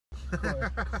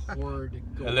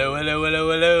Hello, hello,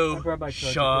 hello, hello.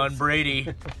 Sean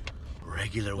Brady,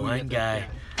 regular wine guy.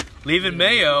 Leaving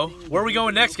Mayo. Where are we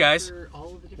going next, guys?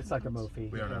 It's like a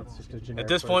Mophie. We don't know. At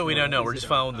this point, we don't know. We're just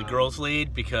following the girls'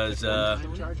 lead because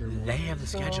they have the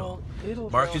schedule.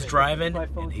 Mark is driving,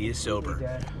 and he is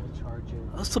sober.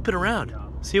 Let's flip it around.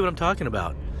 See what I'm talking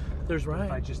about. There's Ryan.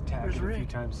 If I just tag it a few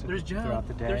times There's John. throughout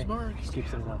the day, There's Mark. just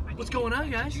keeps it up. What's going on,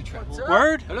 guys?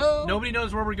 Word? Hello. Nobody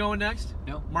knows where we're going next?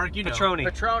 No. Mark, you know. Patroni.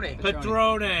 Patroni.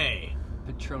 Patrone.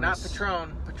 Patronus. Not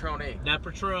Patron. Patroni. Not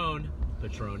Patron.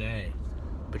 Patrone.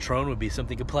 Patron would be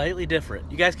something completely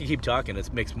different. You guys can keep talking.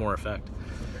 It makes more effect.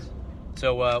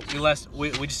 So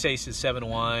we just tasted 7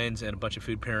 wines and a bunch of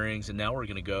food pairings, and now we're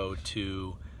going to go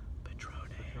to Patrone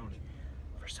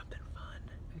for something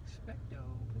fun.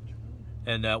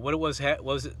 And what it was it?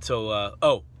 So,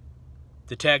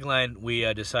 the tagline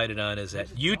we decided on is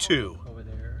that you too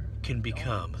can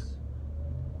become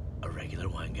a regular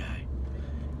wine guy.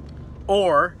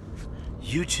 Or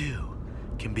you too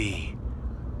can be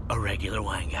a regular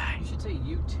wine guy. You should say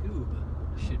YouTube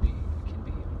can be.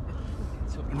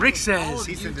 So Rick says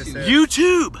YouTube.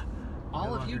 YouTube.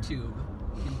 All of YouTube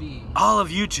can be. All of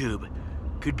YouTube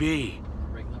could be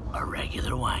a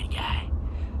regular wine guy.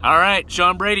 All right,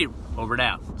 Sean Brady, over and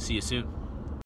out. See you soon.